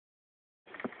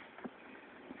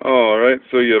Alright,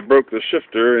 so you broke the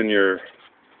shifter in your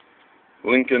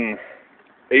Lincoln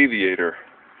Aviator.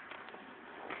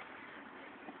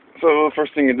 So the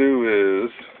first thing you do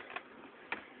is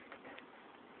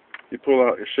you pull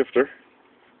out your shifter,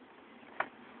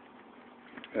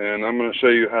 and I'm going to show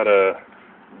you how to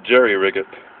jerry-rig it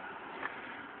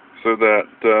so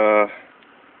that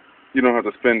you don't have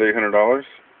to spend $800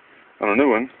 on a new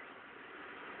one,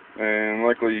 and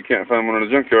likely you can't find one in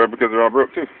a junkyard because they're all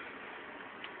broke too.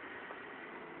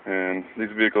 And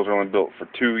these vehicles are only built for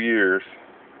 2 years.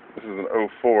 This is an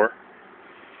 04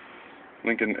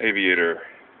 Lincoln Aviator.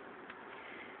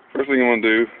 First thing you want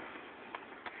to do,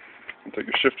 you take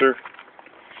your shifter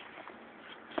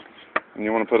and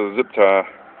you want to put a zip tie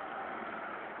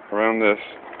around this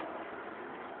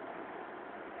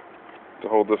to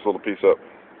hold this little piece up.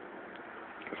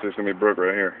 This is going to be broke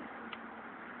right here.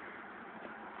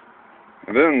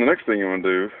 And then the next thing you want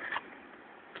to do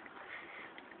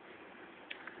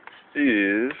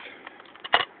is,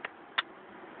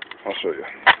 I'll show you.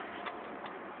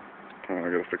 Oh, I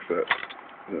gotta fix that.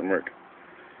 It didn't work.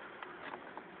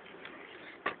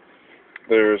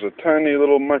 There's a tiny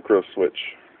little micro switch,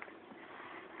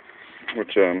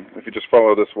 which if you just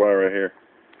follow this wire right here,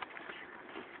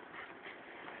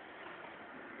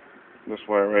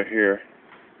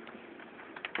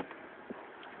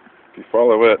 if you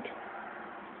follow it,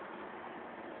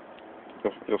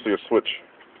 you'll see a switch.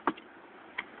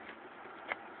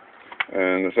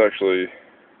 And it's actually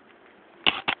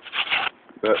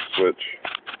that switch.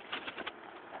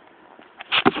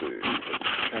 Let's see,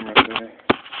 camera thing.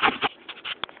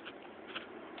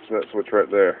 It's that switch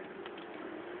right there.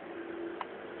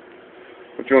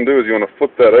 What you want to do is you want to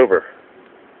flip that over.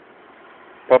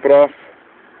 Pop it off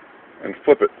and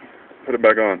flip it. Put it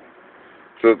back on.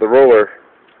 So that the roller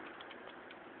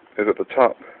is at the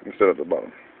top instead of the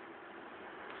bottom.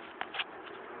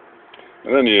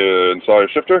 And then you install your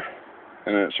shifter,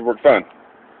 and it should work fine.